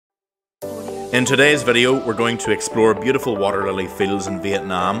In today's video, we're going to explore beautiful water lily fields in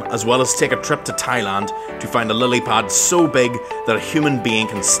Vietnam, as well as take a trip to Thailand to find a lily pad so big that a human being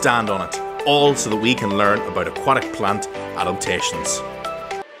can stand on it, all so that we can learn about aquatic plant adaptations.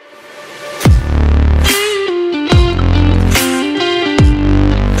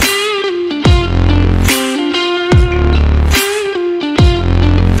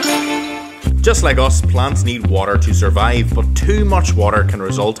 Just like us, plants need water to survive, but too much water can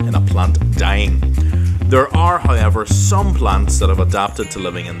result in a plant dying. There are, however, some plants that have adapted to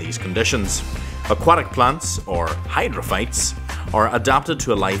living in these conditions. Aquatic plants, or hydrophytes, are adapted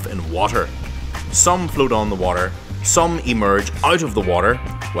to a life in water. Some float on the water, some emerge out of the water,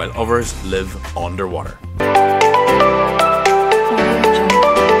 while others live underwater.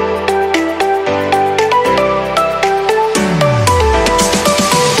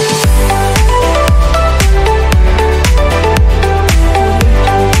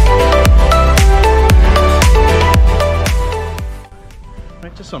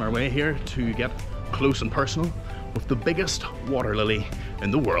 Just on our way here to get close and personal with the biggest water lily in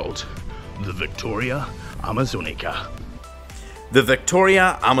the world, the Victoria Amazonica. The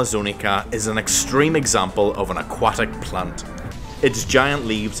Victoria Amazonica is an extreme example of an aquatic plant. Its giant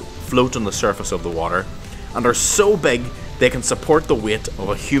leaves float on the surface of the water and are so big they can support the weight of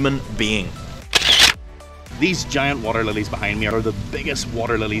a human being. These giant water lilies behind me are the biggest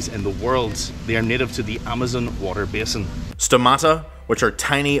water lilies in the world. They are native to the Amazon water basin. Stomata, which are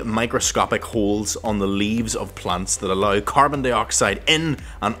tiny microscopic holes on the leaves of plants that allow carbon dioxide in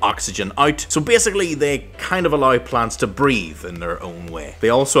and oxygen out. So basically they kind of allow plants to breathe in their own way. They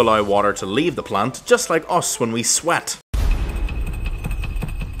also allow water to leave the plant, just like us when we sweat.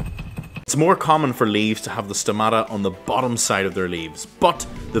 It's more common for leaves to have the stomata on the bottom side of their leaves, but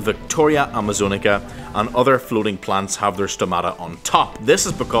the Victoria Amazonica and other floating plants have their stomata on top. This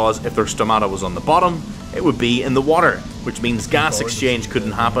is because if their stomata was on the bottom, it would be in the water, which means gas exchange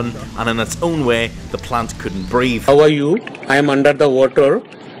couldn't happen, and in its own way, the plant couldn't breathe. How are you? I am under the water.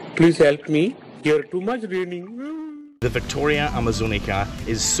 Please help me. Here too much raining. The Victoria Amazonica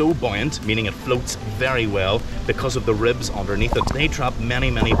is so buoyant, meaning it floats very well because of the ribs underneath it. They trap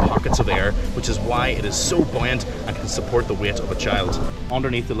many pockets of air, which is why it is so buoyant and can support the weight of a child.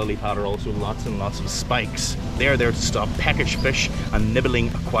 Underneath the lily pad are also lots and lots of spikes. They are there to stop peckish fish and nibbling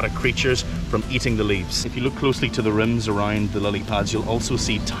aquatic creatures from eating the leaves. If you look closely to the rims around the lily pads, you'll also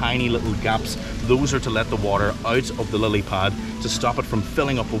see tiny little gaps. Those are to let the water out of the lily pad to stop it from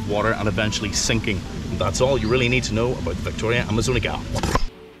filling up with water and eventually sinking. And that's all you really need to know about the Victoria Amazonica.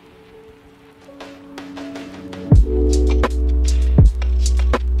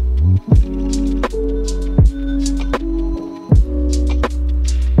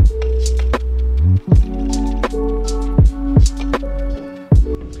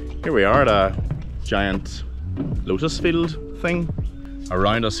 Here we are at a giant lotus field thing.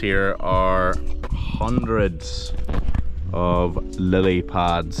 Around us here are hundreds of lily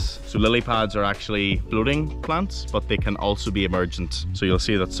pads. So lily pads are actually floating plants, but they can also be emergent. So you'll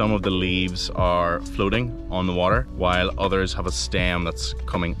see that some of the leaves are floating on the water, while others have a stem that's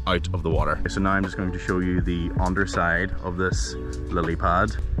coming out of the water. So now I'm just going to show you the underside of this lily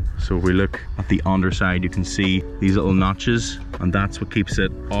pad. So if we look at the underside, you can see these little notches, and that's what keeps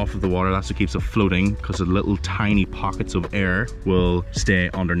it off of the water. That's what keeps it floating, because the little tiny pockets of air will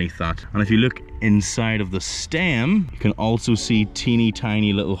stay underneath that. And if you look inside of the stem, you can also see teeny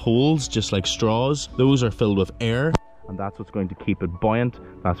tiny little holes, just like straws. Those are filled with air, and that's what's going to keep it buoyant.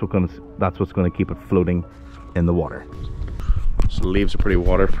 That's what's going to keep it floating in the water. So the leaves are pretty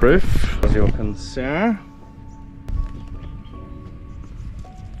waterproof, as you can see.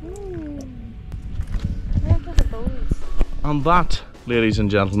 And that, ladies and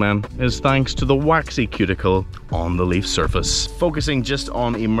gentlemen, is thanks to the waxy cuticle on the leaf surface. Focusing just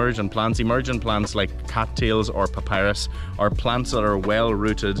on emergent plants like cattails or papyrus are plants that are well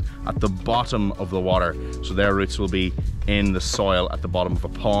rooted at the bottom of the water. So their roots will be in the soil at the bottom of a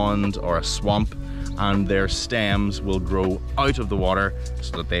pond or a swamp, and their stems will grow out of the water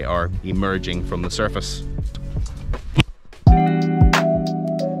so that they are emerging from the surface.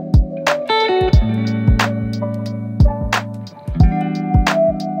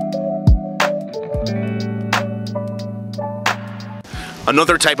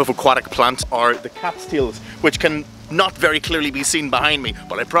 Another type of aquatic plant are the catstails, which can not very clearly be seen behind me,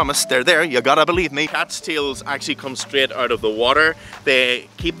 but I promise they're there, you gotta believe me. Catstails actually come straight out of the water. They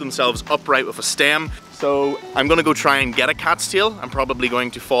keep themselves upright with a stem. So I'm gonna go try and get a catstail. I'm probably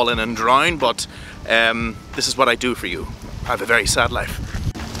going to fall in and drown, but this is what I do for you. I have a very sad life.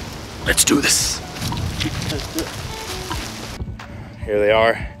 Let's do this. Here they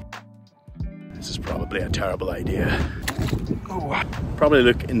are. This is probably a terrible idea. Oh, I probably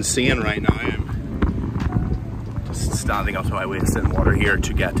look insane right now. I'm just standing up to my waist in water here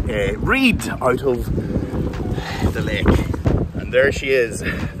to get a reed out of the lake. And there she is,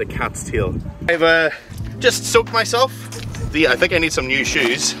 the cat's tail. I've just soaked myself. I think I need some new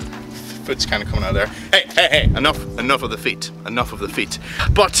shoes. Foot's kind of coming out of there. Hey, enough of the feet, enough of the feet.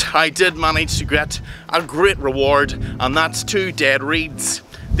 But I did manage to get a great reward, and that's 2 dead reeds.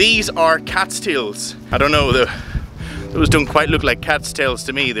 These are catstails. I don't know, those don't quite look like catstails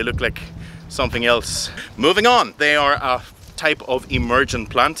to me. They look like something else. Moving on, they are a type of emergent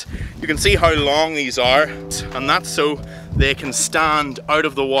plant. You can see how long these are, and that's so they can stand out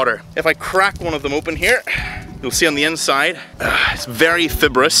of the water. If I crack one of them open here, you'll see on the inside, it's very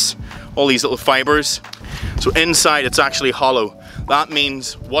fibrous, all these little fibers. So inside it's actually hollow. That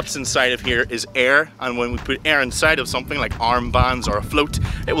means what's inside of here is air, and when we put air inside of something like armbands or a float,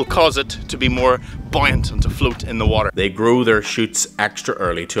 it will cause it to be more buoyant and to float in the water. They grow their shoots extra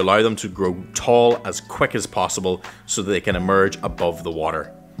early to allow them to grow tall as quick as possible so that they can emerge above the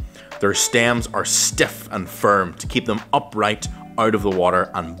water. Their stems are stiff and firm to keep them upright out of the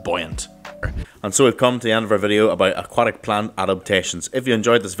water and buoyant. And so we've come to the end of our video about aquatic plant adaptations. If you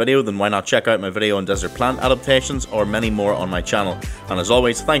enjoyed this video, then why not check out my video on desert plant adaptations or many more on my channel. And as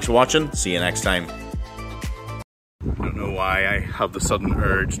always, thanks for watching. See you next time. I don't know why I have the sudden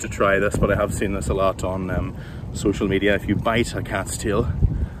urge to try this, but I have seen this a lot on social media. If you bite a cat's tail,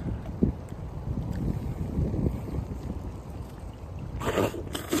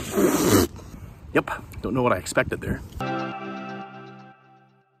 yep, don't know what I expected there.